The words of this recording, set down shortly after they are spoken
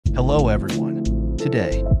Hello everyone.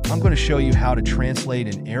 Today, I'm going to show you how to translate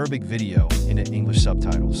an Arabic video into English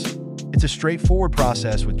subtitles. It's a straightforward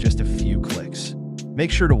process with just a few clicks.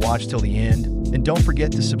 Make sure to watch till the end, and don't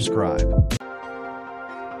forget to subscribe.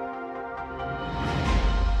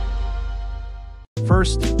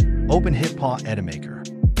 First, open HitPaw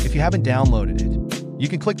Edimakor. If you haven't downloaded it, you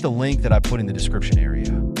can click the link that I put in the description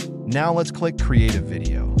area. Now let's click Create a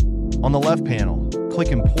Video. On the left panel, click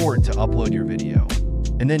Import to upload your video,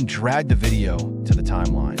 and then drag the video to the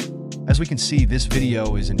timeline. As we can see, this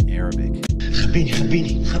video is in Arabic.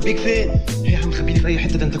 خبيك فين؟ يا عم خبيني في أي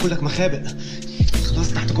حتة ده أنت كلك مخابئ.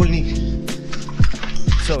 خلاص تحت كلني.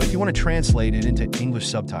 So if you want to translate it into English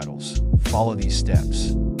subtitles, follow these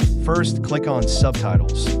steps. First, click on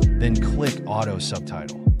Subtitles, then click Auto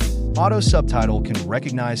Subtitle. Auto Subtitle can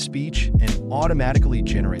recognize speech and automatically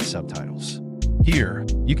generate subtitles. Here,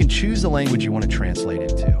 you can choose the language you want to translate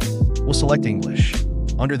it to. We'll select English.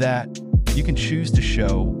 Under that, you can choose to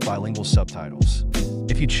show bilingual subtitles.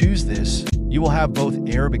 If you choose this, you will have both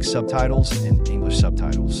Arabic subtitles and English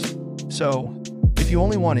subtitles. So, if you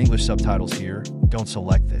only want English subtitles here, don't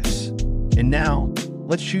select this. And now,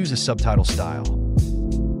 let's choose a subtitle style.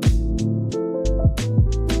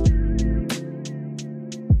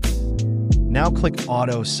 Now click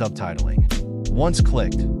Auto Subtitling. Once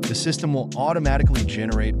clicked, the system will automatically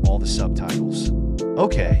generate all the subtitles.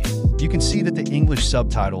 Okay, you can see that the English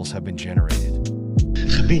subtitles have been generated.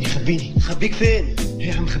 خبيك فين؟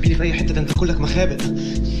 يا عم خبيني في أي حتة ده أنت كلك مخابئ.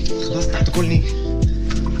 خلاص تحت كلني.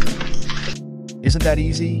 Isn't that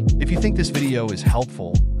easy? If you think this video is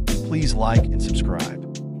helpful, please like and subscribe.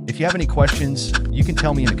 If you have any questions, you can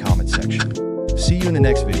tell me in the comment section. See you in the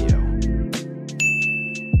next video.